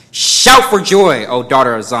Shout for joy, O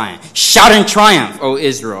daughter of Zion. Shout in triumph, O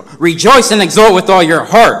Israel. Rejoice and exult with all your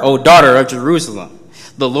heart, O daughter of Jerusalem.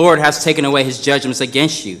 The Lord has taken away his judgments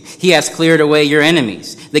against you. He has cleared away your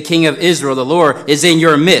enemies. The King of Israel, the Lord, is in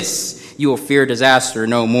your midst. You will fear disaster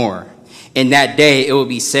no more. In that day it will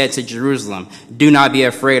be said to Jerusalem, do not be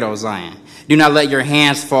afraid, O Zion. Do not let your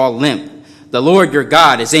hands fall limp. The Lord your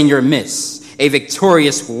God is in your midst, a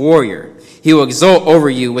victorious warrior. He will exult over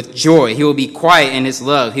you with joy. He will be quiet in his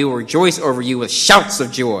love. He will rejoice over you with shouts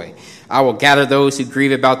of joy. I will gather those who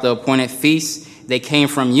grieve about the appointed feast. They came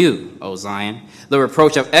from you, O Zion. The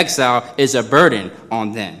reproach of exile is a burden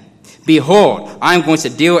on them. Behold, I am going to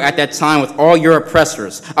deal at that time with all your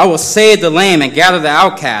oppressors. I will save the lame and gather the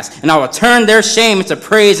outcast, and I will turn their shame into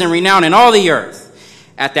praise and renown in all the earth.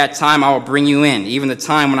 At that time I will bring you in, even the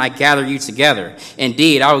time when I gather you together.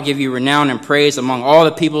 Indeed, I will give you renown and praise among all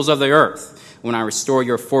the peoples of the earth, when I restore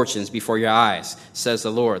your fortunes before your eyes, says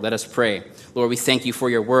the Lord. Let us pray. Lord, we thank you for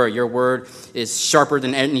your word. Your word is sharper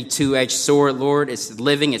than any two-edged sword, Lord. It's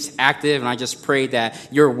living, it's active, and I just pray that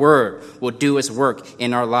your word will do its work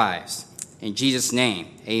in our lives. In Jesus' name,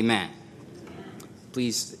 amen.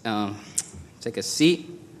 Please take a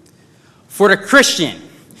seat. For the Christian,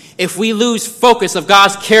 if we lose focus of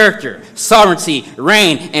God's character, sovereignty,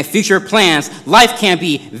 reign, and future plans, life can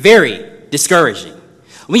be very discouraging.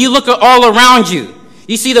 When you look at all around you,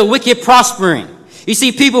 you see the wicked prospering. You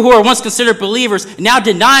see people who are once considered believers now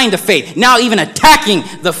denying the faith, now even attacking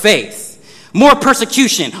the faith. More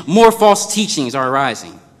persecution, more false teachings are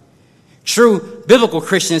arising. True biblical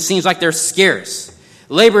Christians seems like they're scarce.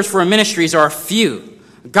 Laborers for ministries are few.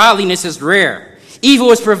 Godliness is rare.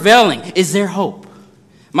 Evil is prevailing. Is there hope?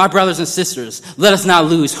 My brothers and sisters, let us not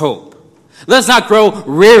lose hope. Let us not grow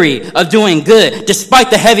weary of doing good, despite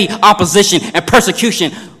the heavy opposition and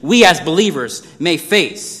persecution we as believers may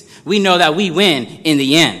face. We know that we win in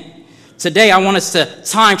the end. Today, I want us to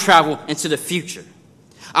time travel into the future.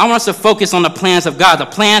 I want us to focus on the plans of God, the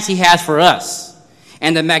plans he has for us,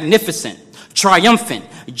 and the magnificent, triumphant,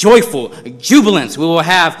 joyful jubilance we will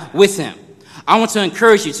have with him. I want to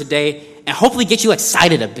encourage you today and hopefully get you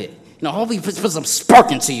excited a bit. Hopefully put some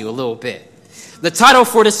spark into you a little bit. The title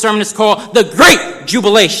for this sermon is called The Great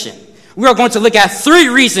Jubilation. We are going to look at 3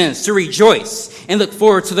 reasons to rejoice and look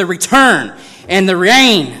forward to the return and the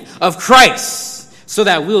reign of Christ so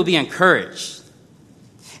that we will be encouraged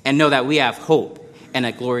and know that we have hope and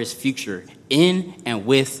a glorious future in and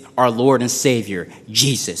with our Lord and Savior,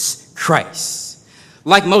 Jesus Christ.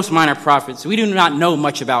 Like most minor prophets, we do not know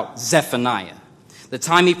much about Zephaniah. The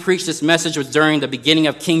time he preached this message was during the beginning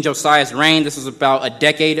of King Josiah's reign. This was about a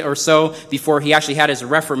decade or so before he actually had his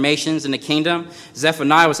reformations in the kingdom.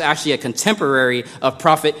 Zephaniah was actually a contemporary of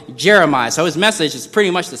prophet Jeremiah. So his message is pretty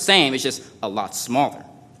much the same. It's just a lot smaller.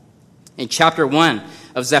 In chapter 1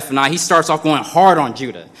 of Zephaniah, he starts off going hard on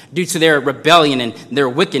Judah due to their rebellion and their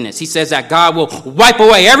wickedness. He says that God will wipe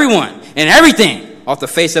away everyone and everything off the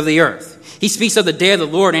face of the earth. He speaks of the day of the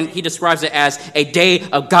Lord, and he describes it as a day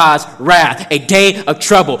of God's wrath, a day of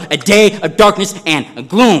trouble, a day of darkness and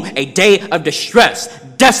gloom, a day of distress,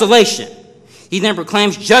 desolation. He then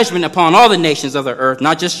proclaims judgment upon all the nations of the earth,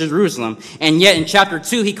 not just Jerusalem. And yet in chapter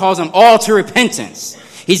 2, he calls them all to repentance.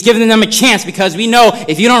 He's giving them a chance because we know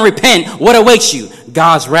if you don't repent, what awaits you?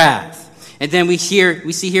 God's wrath. And then we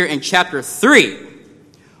see here in chapter 3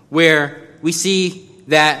 where we see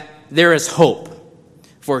that there is hope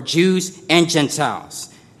for Jews and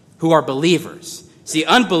Gentiles who are believers. See,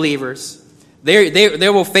 unbelievers, they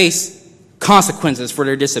will face consequences for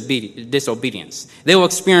their disobedience. They will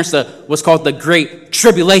experience what's called the Great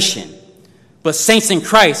Tribulation. But saints in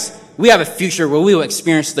Christ, we have a future where we will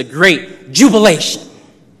experience the Great Jubilation.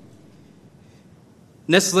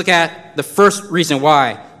 Let's look at the first reason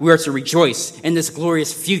why we are to rejoice in this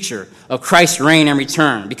glorious future of Christ's reign and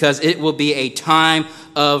return, because it will be a time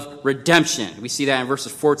of redemption. We see that in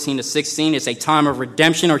verses 14 to 16. It's a time of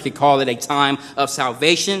redemption, or you could call it a time of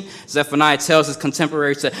salvation. Zephaniah tells his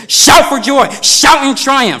contemporaries to shout for joy, shout in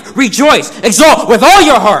triumph, rejoice, exult with all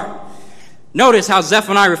your heart. Notice how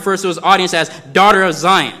Zephaniah refers to his audience as daughter of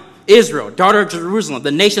Zion. Israel, daughter of Jerusalem.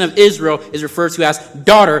 The nation of Israel is referred to as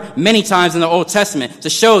daughter many times in the Old Testament to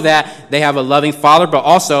show that they have a loving father, but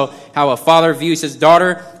also how a father views his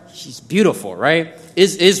daughter. She's beautiful, right?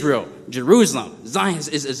 Is Israel, Jerusalem, Zion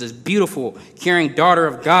is this beautiful, caring daughter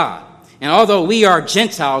of God. And although we are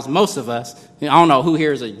Gentiles, most of us, I don't know who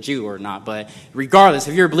here is a Jew or not, but regardless,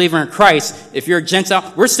 if you're a believer in Christ, if you're a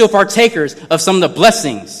Gentile, we're still partakers of some of the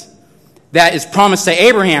blessings that is promised to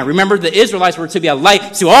Abraham. Remember, the Israelites were to be a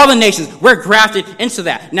light to all the nations. We're grafted into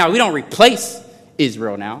that. Now, we don't replace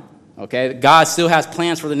Israel now, okay? God still has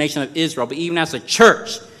plans for the nation of Israel, but even as a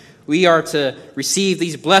church, we are to receive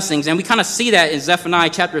these blessings. And we kind of see that in Zephaniah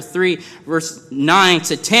chapter 3, verse 9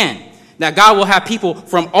 to 10, that God will have people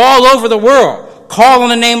from all over the world call on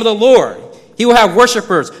the name of the Lord. He will have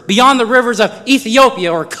worshipers beyond the rivers of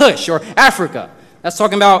Ethiopia or Cush or Africa. That's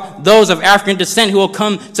talking about those of African descent who will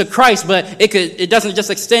come to Christ, but it doesn't just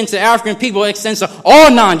extend to African people, it extends to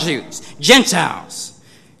all non-Jews, Gentiles.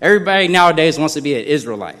 Everybody nowadays wants to be an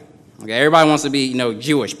Israelite. Okay, everybody wants to be,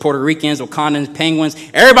 Jewish. Puerto Ricans, Wakandans, Penguins.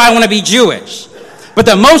 Everybody want to be Jewish. But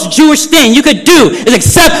the most Jewish thing you could do is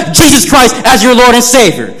accept Jesus Christ as your Lord and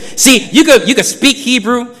Savior. See, you could speak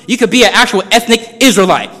Hebrew. You could be an actual ethnic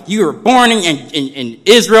Israelite. You were born in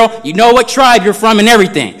Israel. You know what tribe you're from and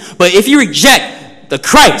everything. But if you reject the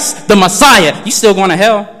Christ, the Messiah, you still going to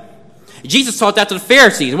hell. Jesus taught that to the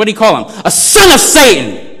Pharisees. What did he call them? A son of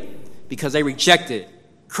Satan. Because they rejected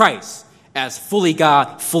Christ as fully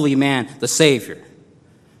God, fully man, the Savior.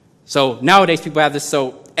 So nowadays people have this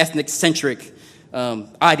so ethnic-centric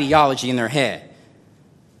ideology in their head.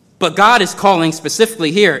 But God is calling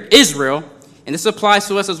specifically here Israel, and this applies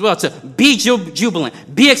to us as well, to be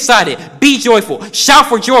jubilant, be excited, be joyful, shout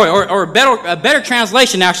for joy, or a better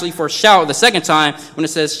translation actually for shout the second time when it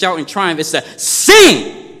says shout in triumph, it's to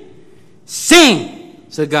sing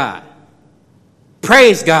to God,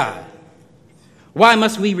 praise God. Why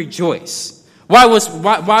must we rejoice? Why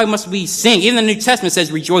must we sing? Even the New Testament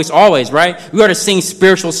says rejoice always, right? We are to sing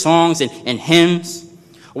spiritual songs and hymns.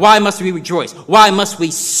 Why must we rejoice? Why must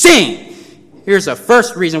we sing? Here's the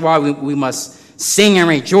first reason why we must sing and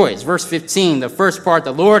rejoice. Verse 15, the first part,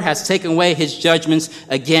 the Lord has taken away his judgments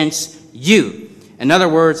against you. In other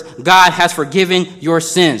words, God has forgiven your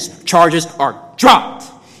sins. Charges are dropped.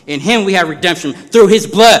 In him we have redemption through his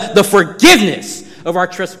blood, the forgiveness of our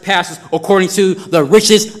trespasses according to the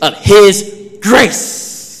riches of his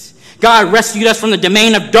grace. God rescued us from the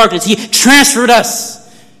domain of darkness. He transferred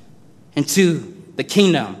us into the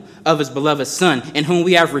kingdom of his beloved Son, in whom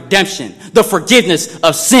we have redemption, the forgiveness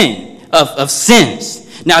of sin, of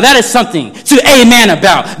sins. Now that is something to amen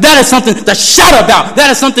about. That is something to shout about.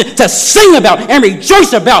 That is something to sing about and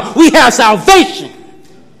rejoice about. We have salvation.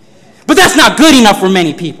 But that's not good enough for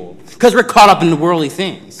many people because we're caught up in the worldly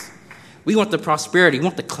things. We want the prosperity, we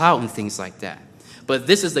want the clout and things like that. But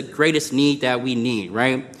this is the greatest need that we need,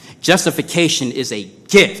 right? Justification is a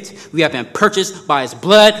gift. We have been purchased by his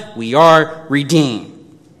blood. We are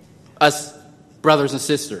redeemed. Us brothers and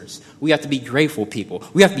sisters, we have to be grateful people.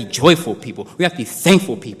 We have to be joyful people. We have to be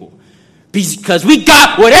thankful people. Because we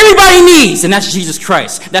got what everybody needs, and that's Jesus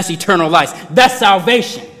Christ. That's eternal life. That's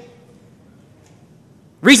salvation.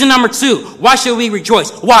 Reason number 2, why should we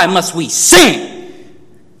rejoice? Why must we sing?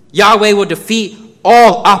 Yahweh will defeat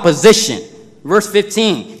all opposition. Verse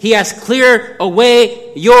 15, he has cleared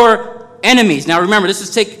away your enemies. Now remember,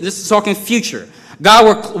 this is talking future.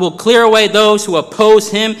 God will clear away those who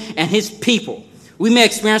oppose him and his people. We may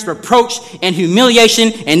experience reproach and humiliation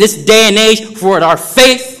in this day and age for our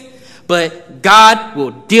faith, but God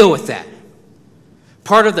will deal with that.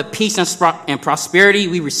 Part of the peace and prosperity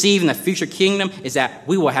we receive in the future kingdom is that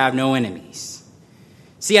we will have no enemies.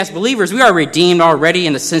 See, as believers, we are redeemed already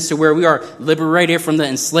in the sense to where we are liberated from the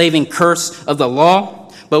enslaving curse of the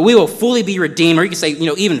law, but we will fully be redeemed, or you can say,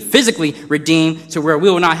 even physically redeemed to where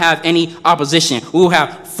we will not have any opposition. We will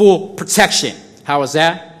have full protection. How is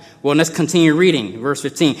that? Well, let's continue reading. Verse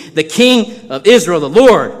 15. The King of Israel, the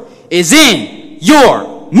Lord, is in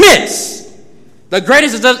your midst. The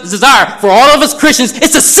greatest desire for all of us Christians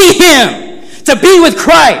is to see him, to be with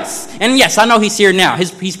Christ. And yes, I know he's here now.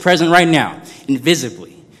 He's present right now, invisibly.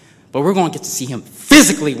 But we're going to get to see him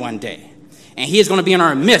physically one day. And he is going to be in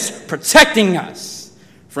our midst, protecting us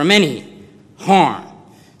from any harm.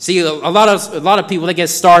 See, a lot of people, they get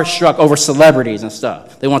starstruck over celebrities and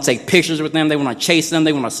stuff. They want to take pictures with them. They want to chase them.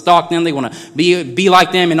 They want to stalk them. They want to be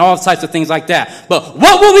like them and all types of things like that. But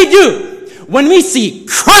what will we do when we see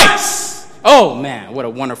Christ? Oh, man, what a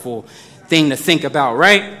wonderful thing to think about,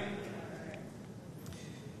 right?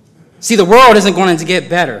 See, the world isn't going to get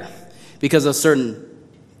better because of certain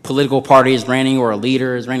political party is reigning, or a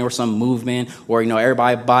leader is reigning, or some movement, or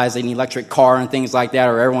everybody buys an electric car and things like that,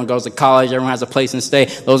 or everyone goes to college, everyone has a place to stay.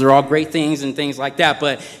 Those are all great things and things like that.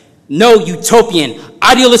 But no utopian,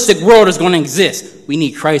 idealistic world is going to exist. We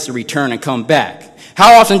need Christ to return and come back.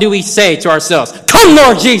 How often do we say to ourselves, "Come,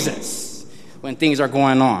 Lord Jesus," when things are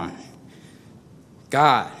going on?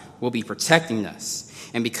 God will be protecting us,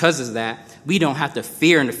 and because of that, we don't have to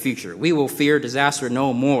fear in the future. We will fear disaster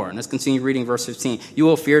no more. And let's continue reading verse 15. You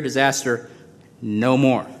will fear disaster no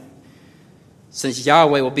more. Since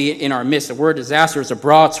Yahweh will be in our midst, the word disaster is a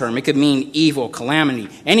broad term. It could mean evil, calamity,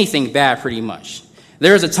 anything bad pretty much.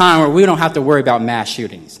 There's a time where we don't have to worry about mass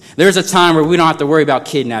shootings. There's a time where we don't have to worry about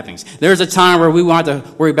kidnappings. There's a time where we won't have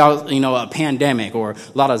to worry about, a pandemic or a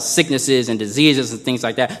lot of sicknesses and diseases and things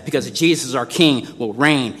like that, because Jesus, our King, will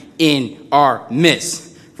reign in our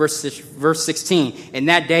midst. Verse 16, in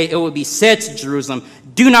that day it will be said to Jerusalem,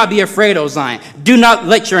 do not be afraid, O Zion. Do not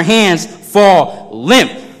let your hands fall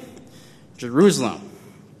limp. Jerusalem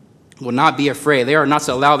will not be afraid. They are not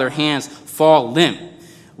to allow their hands fall limp.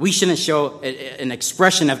 We shouldn't show an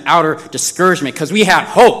expression of outer discouragement because we have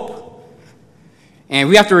hope. And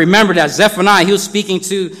we have to remember that Zephaniah, he was speaking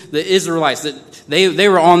to the Israelites, that they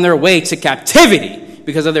were on their way to captivity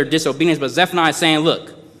because of their disobedience. But Zephaniah is saying, look,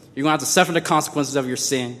 you're going to have to suffer the consequences of your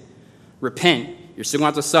sin. Repent. You're still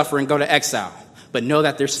going to have to suffer and go to exile. But know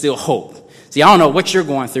that there's still hope. See, I don't know what you're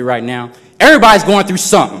going through right now. Everybody's going through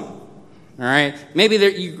something. All right? Maybe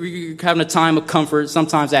you're having a time of comfort.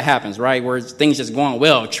 Sometimes that happens, right? Where things just going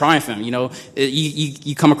well, triumphant,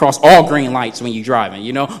 You come across all green lights when you're driving,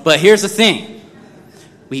 But here's the thing.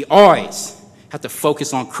 We always have to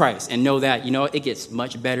focus on Christ and know that, it gets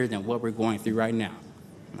much better than what we're going through right now.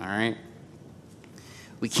 All right?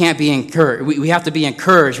 We can't be encouraged. We have to be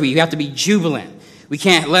encouraged. We have to be jubilant. We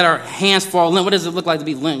can't let our hands fall limp. What does it look like to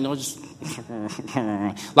be limp? Just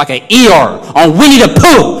like an Eeyore on Winnie the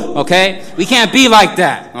Pooh, okay? We can't be like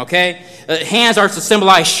that, okay? Hands are to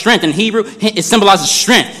symbolize strength. In Hebrew, it symbolizes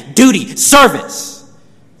strength, duty, service.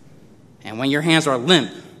 And when your hands are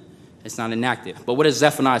limp, it's not inactive. But what is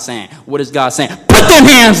Zephaniah saying? What is God saying? Put them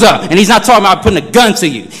hands up. And he's not talking about putting a gun to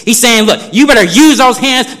you. He's saying, look, you better use those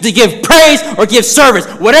hands to give praise or give service.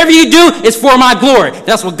 Whatever you do is for my glory.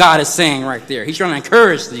 That's what God is saying right there. He's trying to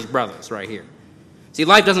encourage these brothers right here. See,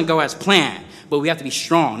 life doesn't go as planned, but we have to be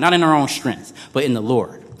strong, not in our own strength, but in the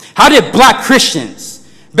Lord. How did black Christians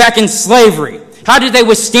back in slavery, how did they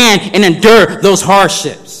withstand and endure those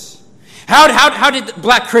hardships? How did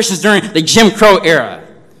black Christians during the Jim Crow era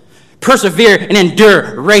persevere and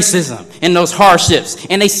endure racism and those hardships?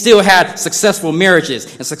 And they still had successful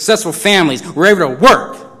marriages and successful families, were able to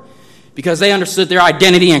work because they understood their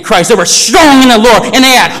identity in Christ. They were strong in the Lord and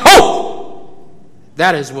they had hope.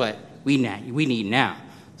 That is what we need now.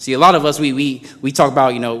 See, a lot of us, we talk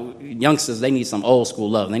about, youngsters, they need some old school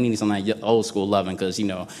love. They need some old school loving because,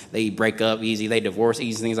 they break up easy, they divorce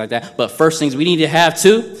easy, things like that. But first things we need to have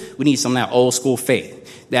too, we need some of that old school faith.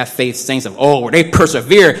 That faith saints of old, where they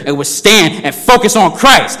persevere and withstand and focus on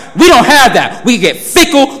Christ. We don't have that. We get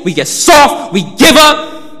fickle, we get soft, we give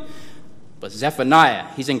up. But Zephaniah,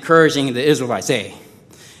 he's encouraging the Israelites, hey,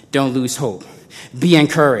 don't lose hope. Be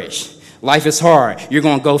encouraged. Life is hard. You're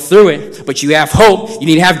going to go through it, but you have hope. You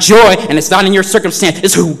need to have joy, and it's not in your circumstance.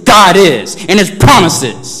 It's who God is and his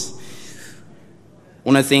promises.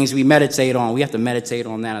 One of the things we meditate on, we have to meditate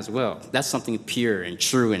on that as well. That's something pure and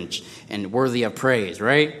true and worthy of praise,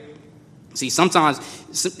 right? See, sometimes,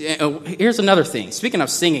 here's another thing. Speaking of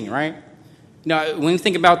singing, right? When you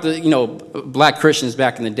think about the, black Christians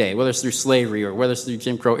back in the day, whether it's through slavery or whether it's through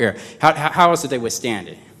Jim Crow era, how else did they withstand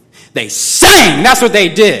it? They sang. That's what they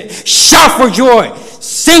did. Shout for joy.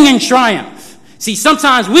 Sing in triumph. See,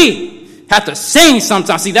 sometimes we have to sing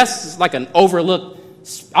sometimes. See, that's like an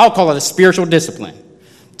overlooked, I'll call it a spiritual discipline.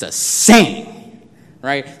 To sing,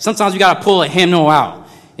 right? Sometimes we got to pull a hymnal out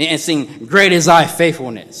and sing, great is thy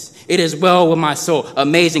faithfulness. It is well with my soul.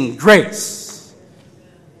 Amazing grace.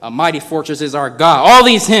 A mighty fortress is our God. All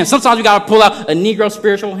these hymns. Sometimes we got to pull out a Negro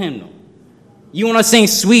spiritual hymnal. You want to sing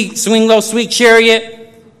swing low, sweet chariot?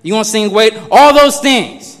 You want to sing wait? All those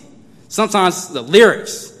things. Sometimes the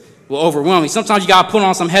lyrics will overwhelm you. Sometimes you got to put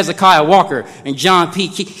on some Hezekiah Walker and John P.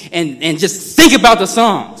 Key and just think about the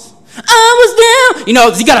songs. I was down.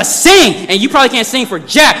 You got to sing. And you probably can't sing for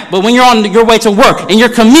jack, but when you're on your way to work and your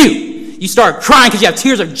commute, you start crying because you have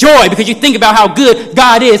tears of joy because you think about how good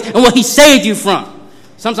God is and what he saved you from.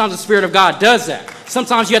 Sometimes the Spirit of God does that.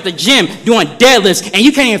 Sometimes you're at the gym doing deadlifts and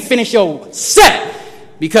you can't even finish your set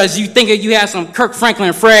because you think you had some Kirk Franklin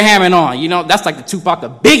and Fred Hammond on. That's like the Tupac, the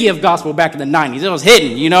Biggie of gospel back in the 90s. It was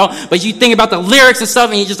hidden, But you think about the lyrics and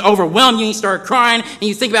stuff, and you just overwhelm you, and you start crying, and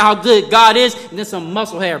you think about how good God is, and then some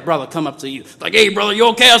muscle-haired brother come up to you. Like, hey, brother, you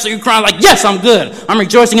okay? So you crying like, yes, I'm good. I'm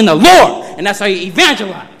rejoicing in the Lord. And that's how you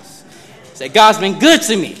evangelize. Say, God's been good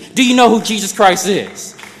to me. Do you know who Jesus Christ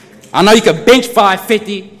is? I know you can bench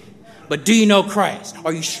 550, but do you know Christ?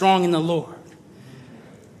 Are you strong in the Lord?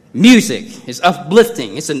 Music is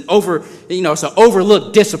uplifting. It's an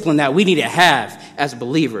overlooked discipline that we need to have as a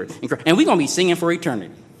believer. And we're going to be singing for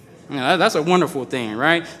eternity. That's a wonderful thing,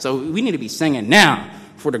 right? So we need to be singing now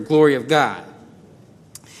for the glory of God.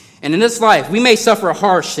 And in this life, we may suffer a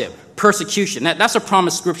hardship, persecution. That's a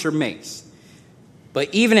promise Scripture makes.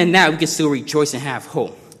 But even in that, we can still rejoice and have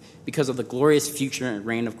hope because of the glorious future and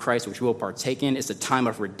reign of Christ, which we will partake in. It's a time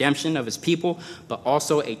of redemption of his people, but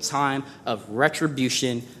also a time of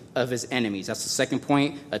retribution of his enemies. That's the second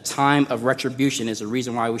point. A time of retribution is the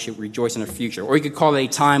reason why we should rejoice in the future. Or you could call it a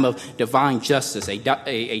time of divine justice,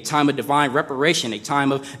 a time of divine reparation, a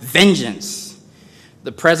time of vengeance.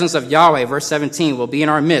 The presence of Yahweh, verse 17, will be in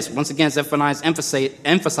our midst. Once again,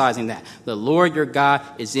 emphasizing that. The Lord your God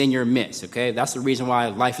is in your midst, okay? That's the reason why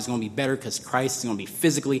life is going to be better, because Christ is going to be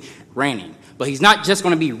physically reigning. But he's not just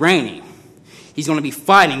going to be reigning. He's going to be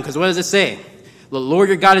fighting, because what does it say? The Lord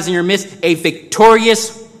your God is in your midst, a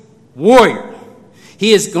victorious warrior.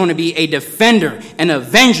 He is going to be a defender and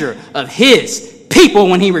avenger of his people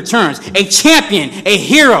when he returns. A champion, a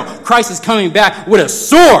hero. Christ is coming back with a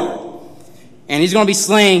sword. And he's going to be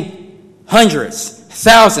slaying hundreds,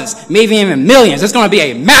 thousands, maybe even millions. It's going to be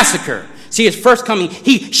a massacre. See, his first coming,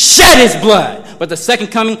 he shed his blood. But the second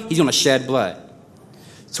coming, he's going to shed blood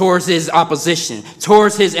towards his opposition,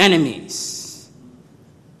 towards his enemies.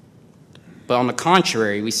 But on the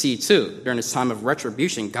contrary, we see too, during this time of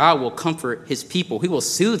retribution, God will comfort his people. He will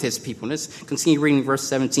soothe his people. Let's continue reading verse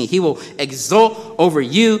 17. He will exult over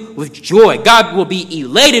you with joy. God will be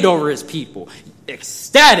elated over his people.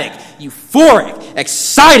 Ecstatic, euphoric,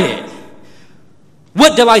 excited.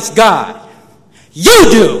 What delights God? You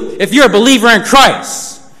do. If you're a believer in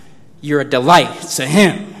Christ, you're a delight to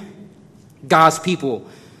him. God's people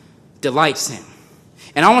delights him.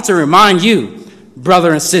 And I want to remind you,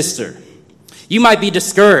 brother and sister, you might be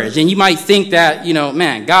discouraged and you might think that,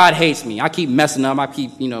 man, God hates me. I keep messing up. I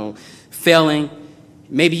keep, failing.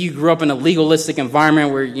 Maybe you grew up in a legalistic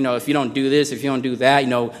environment where, if you don't do this, if you don't do that,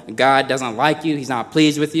 God doesn't like you. He's not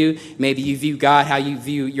pleased with you. Maybe you view God how you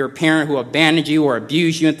view your parent who abandoned you or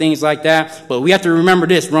abused you and things like that. But we have to remember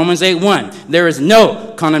this, Romans 8:1. There is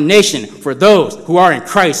no condemnation for those who are in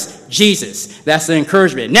Christ Jesus. That's the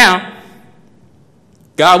encouragement. Now,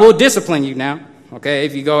 God will discipline you now, okay,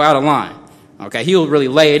 if you go out of line. Okay, he'll really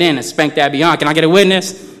lay it in and spank that beyond. Can I get a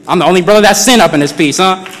witness? I'm the only brother that sinned up in this piece,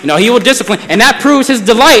 huh? He will discipline. And that proves his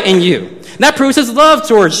delight in you. That proves his love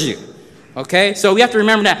towards you. Okay? So we have to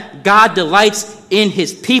remember that God delights in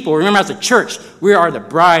his people. Remember, as a church, we are the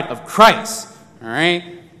bride of Christ. All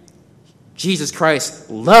right? Jesus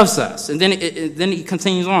Christ loves us. And then he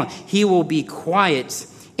continues on. He will be quiet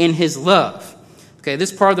in his love. Okay,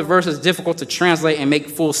 this part of the verse is difficult to translate and make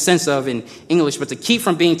full sense of in English, but to keep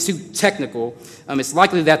from being too technical, it's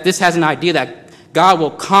likely that this has an idea that God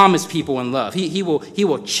will calm his people in love. He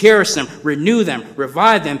will cherish them, renew them,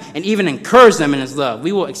 revive them, and even encourage them in his love.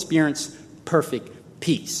 We will experience perfect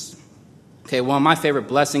peace. Okay, one of my favorite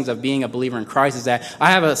blessings of being a believer in Christ is that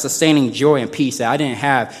I have a sustaining joy and peace that I didn't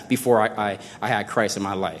have before I had Christ in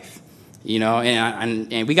my life.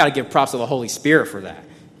 And we got to give props to the Holy Spirit for that.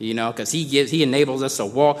 Because he enables us to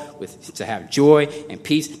walk to have joy and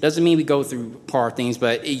peace. Doesn't mean we go through hard things,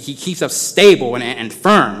 but he keeps us stable and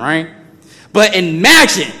firm, right? But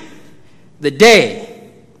imagine the day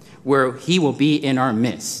where he will be in our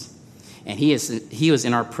midst, and he is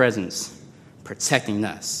in our presence, protecting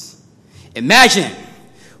us. Imagine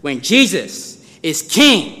when Jesus is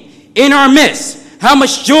King in our midst, how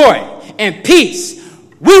much joy and peace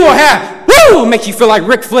we will have. Woo! Make you feel like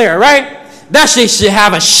Ric Flair, right? That shit should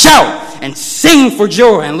have a shout and sing for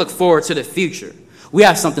joy and look forward to the future. We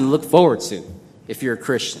have something to look forward to if you're a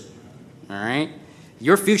Christian. All right?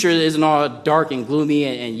 Your future isn't all dark and gloomy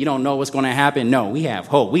and you don't know what's going to happen. No, we have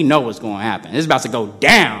hope. We know what's going to happen. It's about to go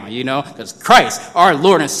down, because Christ, our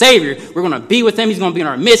Lord and Savior, we're going to be with him. He's going to be in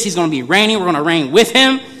our midst. He's going to be reigning. We're going to reign with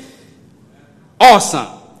him. Awesome.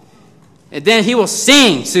 And then he will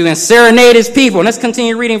sing to and serenade his people. And let's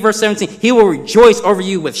continue reading verse 17. He will rejoice over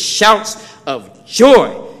you with shouts of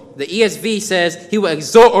joy. The ESV says he will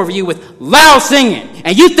exult over you with loud singing.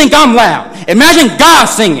 And you think I'm loud. Imagine God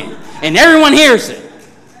singing and everyone hears it.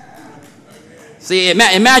 See,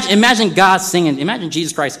 imagine God singing. Imagine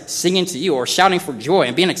Jesus Christ singing to you or shouting for joy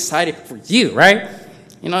and being excited for you, right?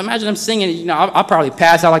 Imagine them singing. I'll probably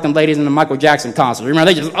pass out like them ladies in the Michael Jackson concert.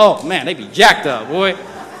 Remember, they be jacked up, boy.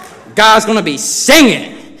 God's going to be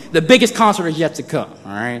singing. The biggest concert is yet to come,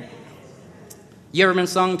 all right? You ever been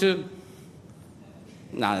sung to?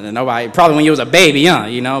 Nah, nobody. Probably when you was a baby,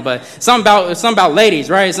 but something about ladies,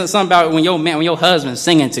 right? Something about when your husband's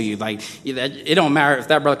singing to you. Like, it don't matter if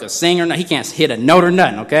that brother can sing or not. He can't hit a note or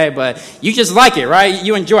nothing, okay? But you just like it, right?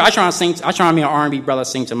 You enjoy it. I try to be an R&B brother,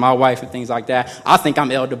 sing to my wife and things like that. I think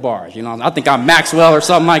I'm El DeBarge, I think I'm Maxwell or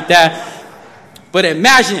something like that. But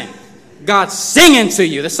imagine God singing to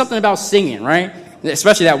you. There's something about singing, right?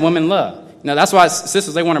 Especially that woman love. That's why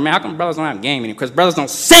sisters, they wonder, man, how come brothers don't have game anymore? Because brothers don't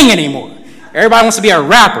sing anymore. Everybody wants to be a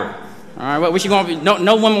rapper. All right, what you gonna be?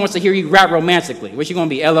 No woman wants to hear you rap romantically. What you gonna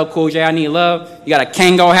be? LL Cool J, I Need Love. You got a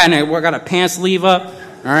Kango hat and got a pants sleeve up.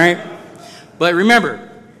 All right, but remember,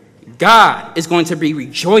 God is going to be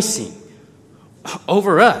rejoicing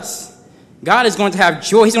over us. God is going to have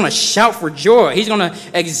joy. He's going to shout for joy. He's going to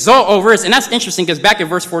exult over us. And that's interesting because back in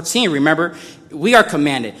verse 14, remember, we are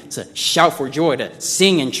commanded to shout for joy, to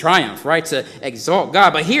sing in triumph, right? To exalt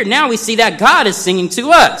God. But here now we see that God is singing to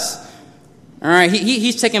us. All right,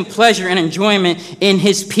 he's taking pleasure and enjoyment in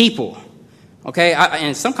his people. Okay,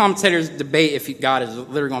 and some commentators debate if God is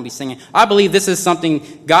literally going to be singing. I believe this is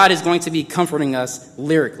something God is going to be comforting us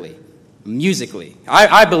lyrically, musically.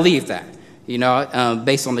 I believe that,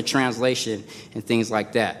 based on the translation and things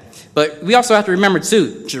like that. But we also have to remember,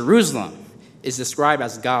 too, Jerusalem is described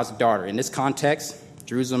as God's daughter. In this context,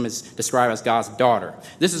 Jerusalem is described as God's daughter.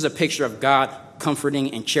 This is a picture of God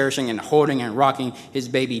comforting and cherishing and holding and rocking his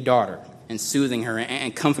baby daughter, and soothing her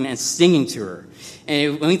and comforting and singing to her.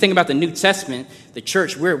 And when we think about the New Testament, the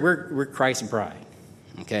church, we're Christ's bride,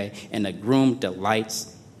 okay? And the groom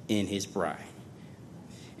delights in his bride.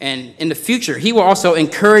 And in the future, he will also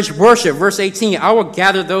encourage worship. Verse 18, I will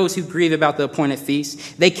gather those who grieve about the appointed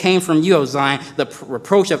feast. They came from you, O Zion. The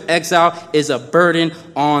reproach of exile is a burden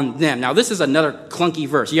on them. Now, this is another clunky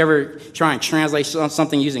verse. You ever try and translate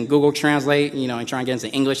something using Google Translate, and try and get into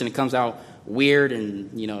English and it comes out weird and,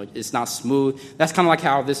 it's not smooth? That's kind of like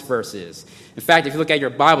how this verse is. In fact, if you look at your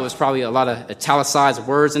Bible, there's probably a lot of italicized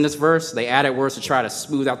words in this verse. They added words to try to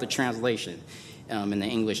smooth out the translation in the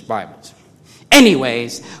English Bibles.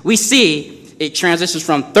 Anyways, we see it transitions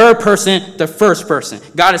from third person to first person.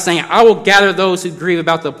 God is saying, I will gather those who grieve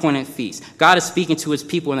about the appointed feast. God is speaking to his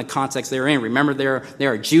people in the context they're in. Remember, there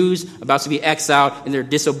are Jews about to be exiled in their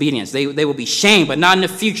disobedience. They will be shamed, but not in the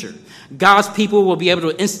future. God's people will be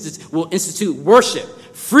able to institute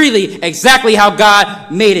worship freely, exactly how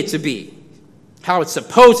God made it to be, how it's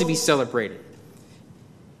supposed to be celebrated.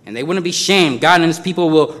 And they wouldn't be shamed. God and his people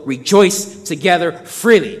will rejoice together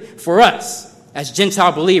freely. For us, as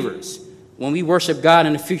Gentile believers, when we worship God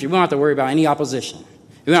in the future, we don't have to worry about any opposition.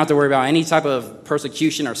 We don't have to worry about any type of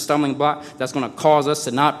persecution or stumbling block that's going to cause us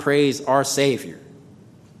to not praise our Savior.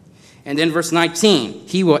 And then verse 19,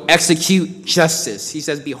 he will execute justice. He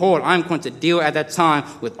says, behold, I'm going to deal at that time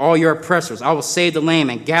with all your oppressors. I will save the lame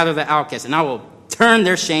and gather the outcasts, and I will turn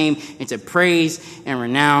their shame into praise and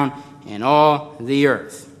renown in all the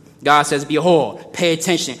earth. God says, behold, pay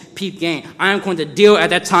attention, peep game. I am going to deal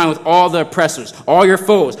at that time with all the oppressors, all your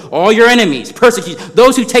foes, all your enemies, persecutors,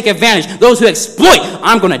 those who take advantage, those who exploit.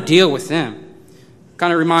 I'm going to deal with them.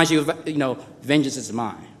 Kind of reminds you of, vengeance is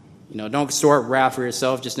mine. Don't store up wrath for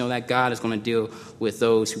yourself. Just know that God is going to deal with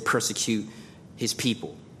those who persecute his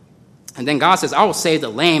people. And then God says, I will save the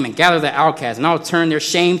lame and gather the outcasts, and I will turn their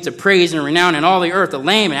shame to praise and renown in all the earth. The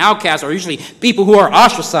lame and outcasts are usually people who are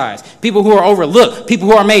ostracized, people who are overlooked, people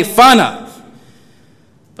who are made fun of.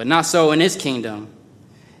 But not so in his kingdom.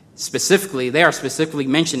 Specifically, they are specifically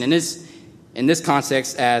mentioned in this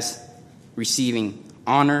context as receiving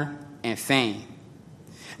honor and fame.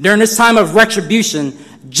 During this time of retribution,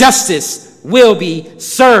 justice will be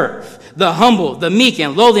served. The humble, the meek,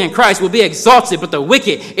 and lowly in Christ will be exalted, but the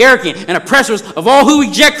wicked, arrogant, and oppressors of all who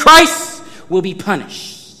reject Christ will be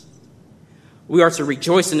punished. We are to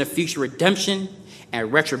rejoice in the future redemption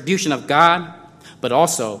and retribution of God, but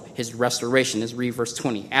also his restoration. Let's read verse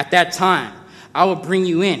 20. At that time, I will bring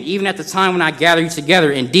you in, even at the time when I gather you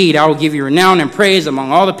together. Indeed, I will give you renown and praise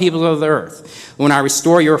among all the people of the earth, when I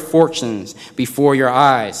restore your fortunes before your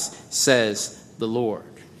eyes, says the Lord.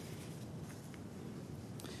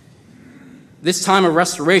 This time of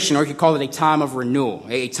restoration, or you could call it a time of renewal,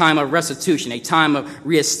 a time of restitution, a time of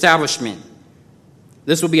reestablishment.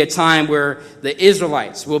 This will be a time where the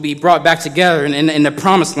Israelites will be brought back together in the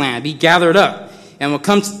promised land, be gathered up, and will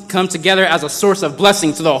come together as a source of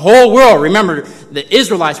blessing to the whole world. Remember, the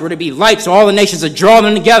Israelites were to be lights to all the nations, to draw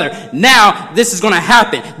them together. Now, this is going to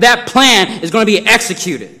happen. That plan is going to be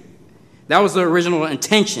executed. That was the original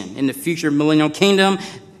intention in the future millennial kingdom.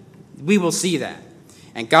 We will see that.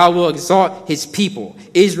 And God will exalt his people.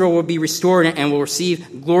 Israel will be restored and will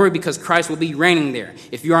receive glory because Christ will be reigning there.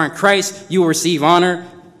 If you are in Christ, you will receive honor,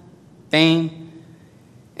 fame.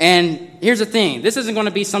 And here's the thing. This isn't going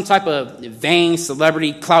to be some type of vain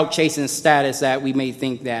celebrity clout chasing status that we may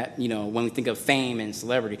think that, when we think of fame and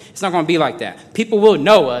celebrity. It's not going to be like that. People will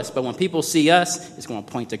know us, but when people see us, it's going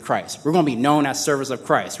to point to Christ. We're going to be known as servants of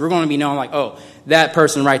Christ. We're going to be known like, oh, that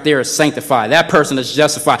person right there is sanctified. That person is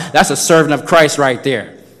justified. That's a servant of Christ right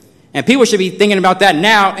there. And people should be thinking about that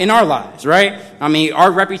now in our lives, right? I mean, our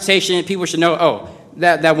reputation, people should know, oh,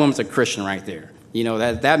 that woman's a Christian right there. You know,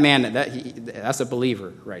 that man, that's a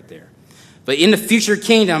believer right there. But in the future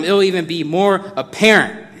kingdom, it'll even be more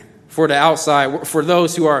apparent for the outside, for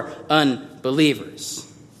those who are unbelievers.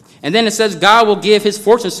 And then it says God will give his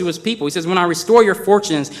fortunes to his people. He says, when I restore your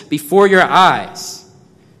fortunes before your eyes,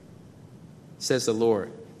 says the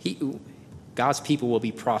Lord, God's people will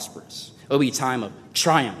be prosperous. It'll be a time of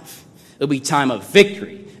triumph. It'll be a time of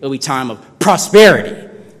victory. It'll be a time of prosperity.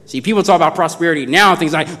 See, people talk about prosperity now,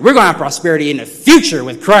 things like, we're going to have prosperity in the future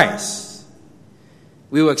with Christ.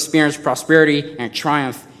 We will experience prosperity and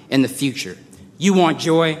triumph in the future. You want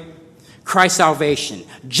joy? Christ's salvation,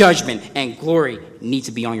 judgment, and glory need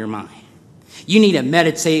to be on your mind. You need to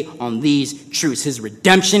meditate on these truths. His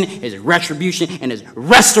redemption, his retribution, and his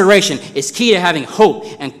restoration is key to having hope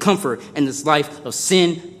and comfort in this life of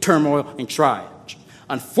sin, turmoil, and trial.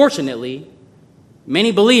 Unfortunately,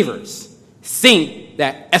 many believers think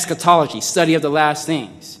that eschatology, study of the last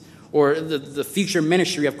things, or the future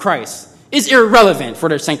ministry of Christ is irrelevant for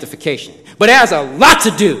their sanctification. But it has a lot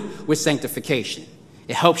to do with sanctification.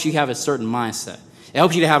 It helps you have a certain mindset. It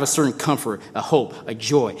helps you to have a certain comfort, a hope, a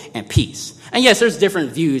joy, and peace. And yes, there's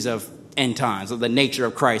different views of end times, of the nature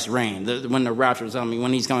of Christ's reign, when the rapture is coming,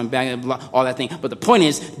 when he's coming back, all that thing. But the point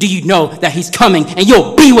is, do you know that he's coming and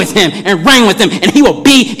you'll be with him and reign with him and he will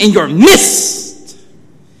be in your midst?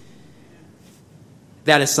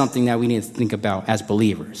 That is something that we need to think about as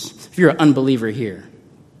believers. If you're an unbeliever here,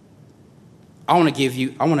 I want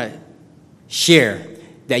to share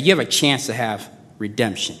that you have a chance to have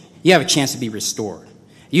redemption. You have a chance to be restored.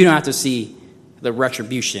 You don't have to see the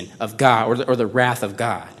retribution of God or the wrath of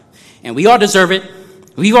God. And we all deserve it.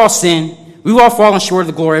 We've all sinned. We've all fallen short of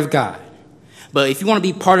the glory of God. But if you want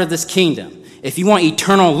to be part of this kingdom, if you want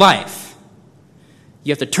eternal life,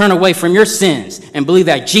 you have to turn away from your sins and believe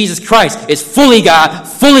that Jesus Christ is fully God,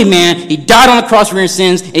 fully man. He died on the cross for your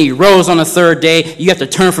sins, and he rose on the third day. You have to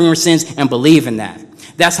turn from your sins and believe in that.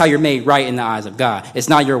 That's how you're made right in the eyes of God. It's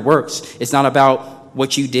not your works. It's not about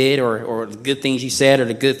what you did or the good things you said or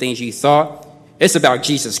the good things you thought. It's about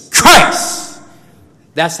Jesus Christ.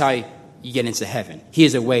 That's how you get into heaven. He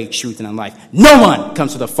is the way, truth, and the life. No one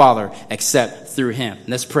comes to the Father except through him.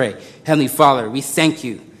 Let's pray. Heavenly Father, we thank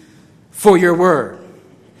you for your word.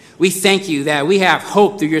 We thank you that we have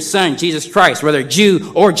hope through your Son, Jesus Christ, whether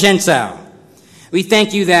Jew or Gentile. We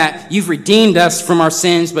thank you that you've redeemed us from our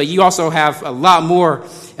sins, but you also have a lot more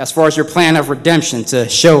as far as your plan of redemption to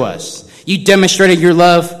show us. You demonstrated your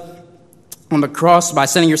love on the cross by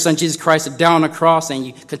sending your Son, Jesus Christ, to die on the cross, and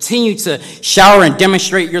you continue to shower and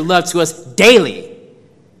demonstrate your love to us daily.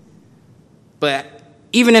 But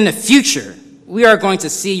even in the future, we are going to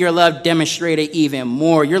see your love demonstrated even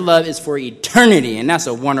more. Your love is for eternity, and that's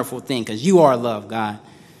a wonderful thing because you are love, God.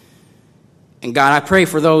 And God, I pray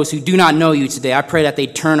for those who do not know you today. I pray that they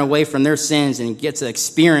turn away from their sins and get to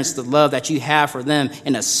experience the love that you have for them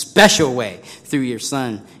in a special way through your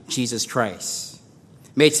Son, Jesus Christ.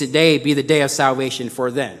 May today be the day of salvation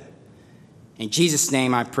for them. In Jesus'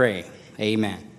 name I pray. Amen.